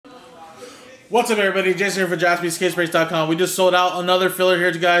What's up, everybody? Jason here for JaspysCaseBreaks.com. We just sold out another filler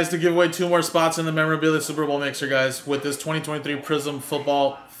here, guys, to give away 2 more spots in the Memorabilia Super Bowl Mixer, guys, with this 2023 Prizm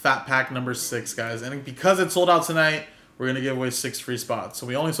Football Fat Pack number 6, guys. And because it sold out tonight, we're going to give away 6 free spots. So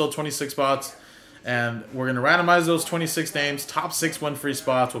we only sold 26 spots, and we're going to randomize those 26 names. Top 6 win free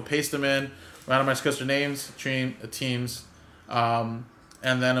spots. We'll paste them in, randomize customer names, teams, and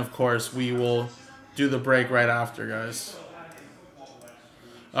then, of course, we will do the break right after, guys.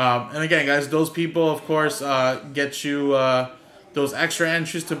 And again, guys, those people, of course, get you those extra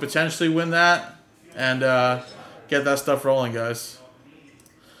entries to potentially win that and get that stuff rolling, guys.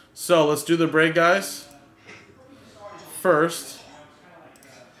 So let's do the break, guys. First,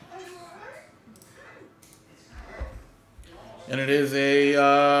 and it is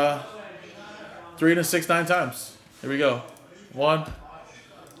a 3 to 6 9 times. Here we go. 1,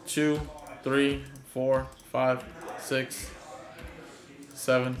 2, 3, 4, 5, 6.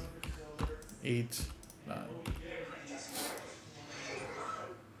 7, 8, 9.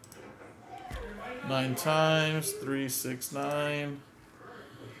 9 times, 3, 6, 9.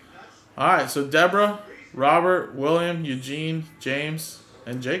 Alright, so Deborah, Robert, William, Eugene, James,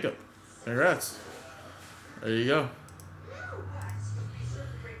 and Jacob. Congrats. There you go.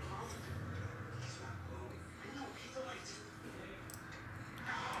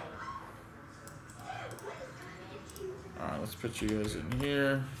 Alright, let's put you guys in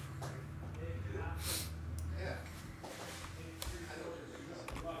here.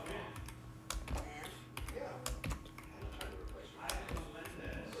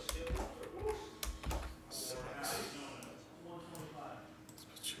 Let's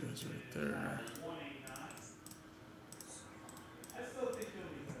put you guys right there.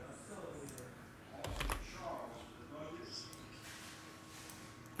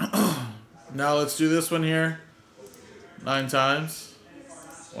 Now let's do this one here. 9 times.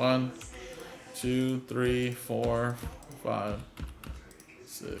 1, 2, 3, 4, 5,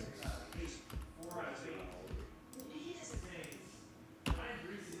 6.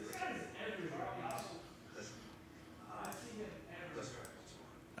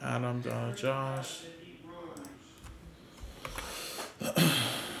 Adam, Donna, Josh. 1,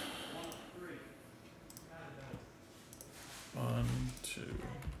 2,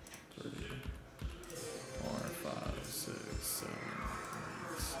 3, 4, 5, 6, 7,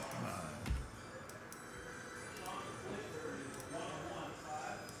 8, 9.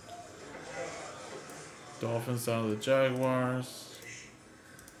 Dolphins down to the Jaguars.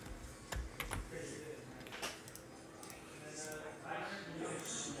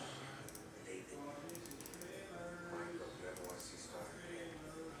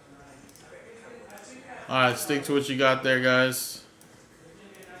 Alright, stick to what you got there, guys.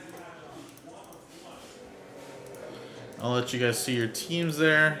 I'll let you guys see your teams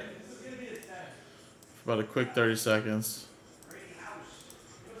there for about a quick 30 seconds.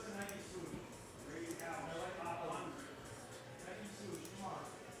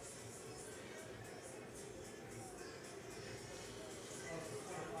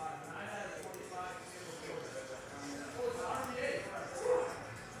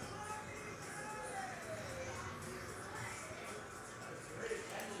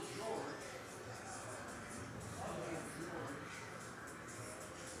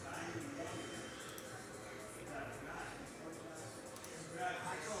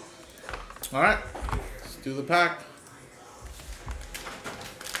 All right, let's do the pack.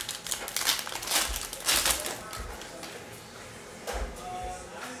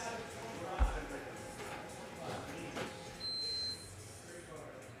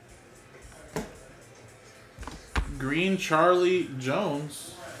 Green Charlie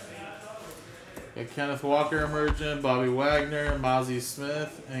Jones. Got Kenneth Walker emerging, Bobby Wagner, Mozzie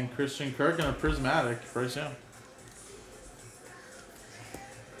Smith, and Christian Kirk, and a prismatic. Bryce Young.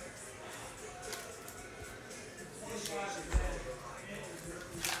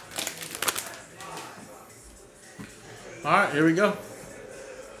 Alright, here we go.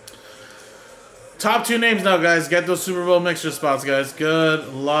 Top 2 names now, guys. Get those Super Bowl mixer spots, guys.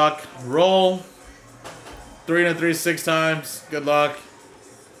 Good luck. Roll. 3 to 3 6 times. Good luck.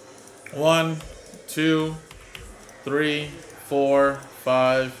 1, 2, 3, 4,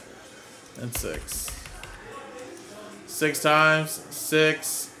 5, and 6. 6 times.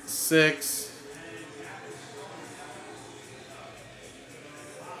 6, 6.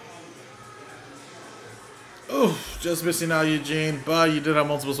 Oh, just missing out, Eugene, but you did have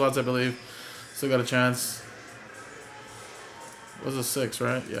multiple spots, I believe. Still got a chance. It was a 6,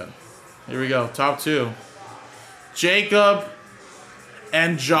 right? Yeah. Here we go. Top 2. Jacob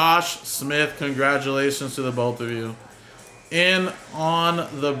and Josh Smith. Congratulations to the both of you. In on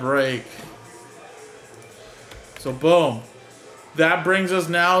the break. So boom. That brings us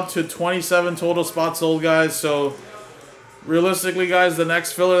now to 27 total spots sold, guys. So realistically, guys, the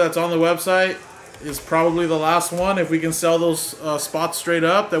next filler that's on the website is probably the last one if we can sell those spots straight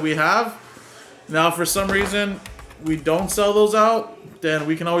up that we have. Now, if for some reason we don't sell those out, then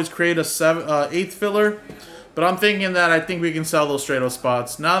we can always create a 8th filler. But I'm thinking that I think we can sell those straight up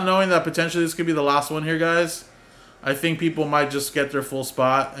spots. Now knowing that potentially this could be the last one here, guys, I think people might just get their full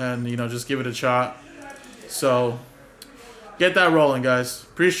spot and, you know, just give it a shot. So get that rolling, guys.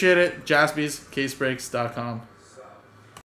 Appreciate it. JaspysCaseBreaks.com.